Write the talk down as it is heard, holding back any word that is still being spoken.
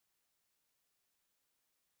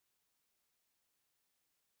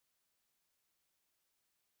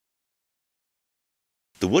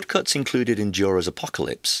The woodcuts included in Dürer's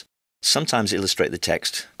Apocalypse sometimes illustrate the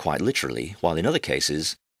text quite literally, while in other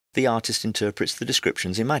cases, the artist interprets the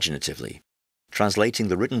descriptions imaginatively, translating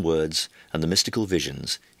the written words and the mystical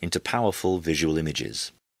visions into powerful visual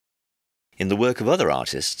images. In the work of other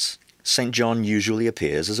artists, St. John usually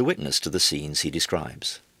appears as a witness to the scenes he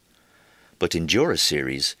describes. But in Dürer's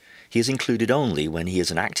series, he is included only when he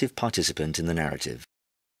is an active participant in the narrative.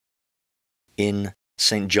 In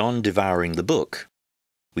St. John Devouring the Book,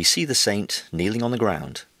 we see the saint kneeling on the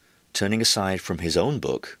ground, turning aside from his own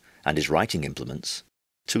book and his writing implements,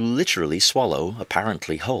 to literally swallow,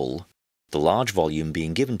 apparently whole, the large volume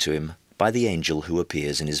being given to him by the angel who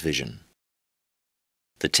appears in his vision.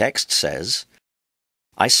 The text says,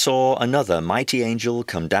 "I saw another mighty angel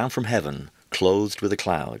come down from heaven, clothed with a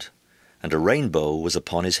cloud, and a rainbow was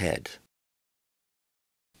upon his head."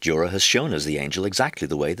 Dürer has shown us the angel exactly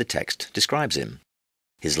the way the text describes him.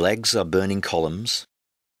 His legs are burning columns.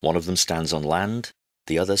 One of them stands on land,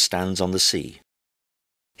 the other stands on the sea.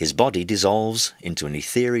 His body dissolves into an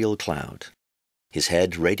ethereal cloud. His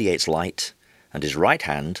head radiates light, and his right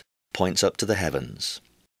hand points up to the heavens.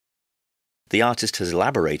 The artist has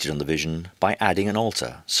elaborated on the vision by adding an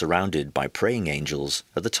altar surrounded by praying angels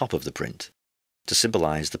at the top of the print, to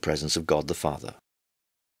symbolize the presence of God the Father.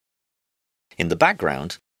 In the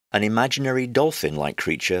background, an imaginary dolphin-like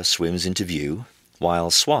creature swims into view, while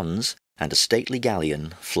swans and a stately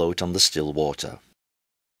galleon float on the still water.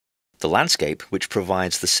 The landscape, which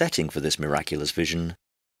provides the setting for this miraculous vision,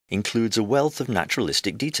 includes a wealth of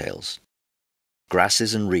naturalistic details.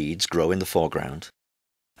 Grasses and reeds grow in the foreground,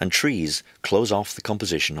 and trees close off the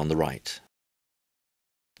composition on the right.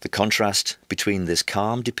 The contrast between this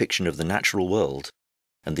calm depiction of the natural world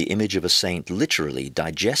and the image of a saint literally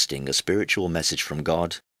digesting a spiritual message from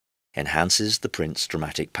God enhances the print's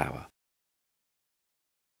dramatic power.